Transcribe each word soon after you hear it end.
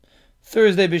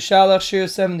Thursday Bishalach Shir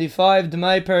 75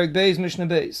 Demai Perek Beis Mishnah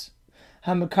Beis.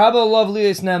 Hamakabel Lovli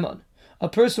Es Neman. A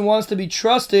person wants to be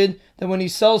trusted that when he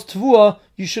sells tvua,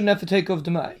 you shouldn't have to take off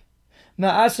Demai.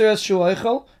 Ma'aser Es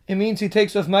Shu'eichel. It means he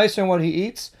takes off Meiser on what he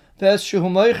eats. Ve'es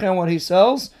Shu'humoich on what he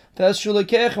sells. Ve'es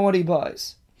Shu'lekech on what he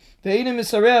buys. Ve'inim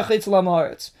Misareach Eitzel Am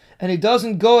Haaretz. And he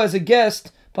doesn't go as a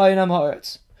guest by an Am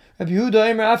Haaretz. Rabbi Yehuda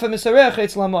Eimer Afa Misareach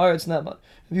Eitzel Am Haaretz Neman.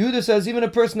 Rabbi Yehuda says even a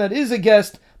person that is a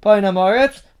guest by an Am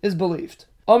Haaretz is believed.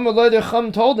 Amr Loider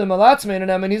Chum told him,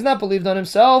 and he's not believed on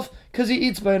himself because he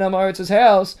eats by an Am Haaretz's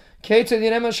house.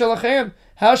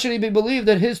 How should he be believed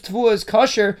that his tefua is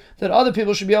kosher, that other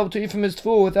people should be able to eat from his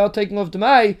tefua without taking off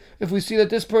demai, if we see that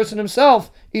this person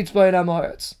himself eats by an Am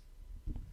Haaretz?